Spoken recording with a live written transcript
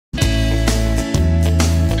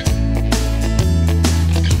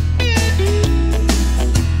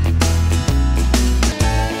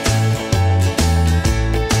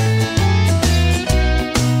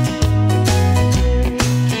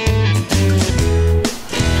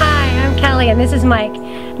Jillian, this is Mike,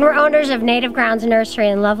 and we're owners of Native Grounds Nursery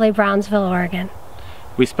in lovely Brownsville, Oregon.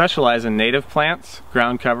 We specialize in native plants,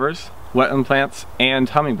 ground covers, wetland plants, and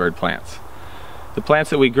hummingbird plants. The plants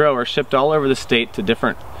that we grow are shipped all over the state to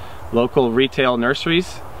different local retail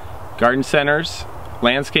nurseries, garden centers,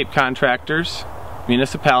 landscape contractors,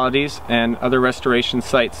 municipalities, and other restoration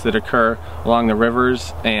sites that occur along the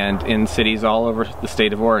rivers and in cities all over the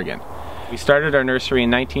state of Oregon. We started our nursery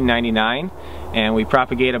in 1999, and we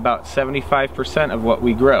propagate about 75% of what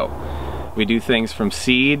we grow. We do things from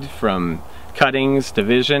seed, from cuttings,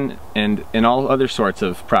 division, and all other sorts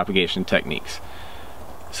of propagation techniques.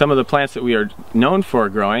 Some of the plants that we are known for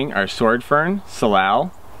growing are sword fern,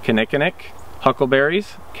 salal, kinnikinick,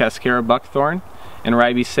 huckleberries, cascara buckthorn, and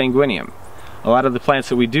ribes sanguineum. A lot of the plants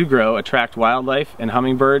that we do grow attract wildlife and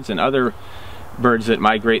hummingbirds and other birds that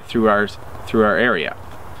migrate through our area.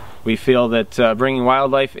 We feel that bringing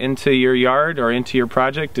wildlife into your yard or into your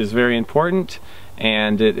project is very important,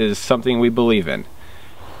 and it is something we believe in.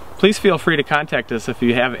 Please feel free to contact us if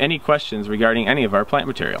you have any questions regarding any of our plant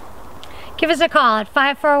material. Give us a call at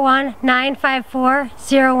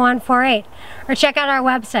 541-954-0148 or check out our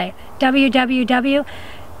website,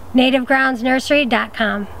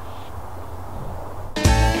 www.nativegroundsnursery.com.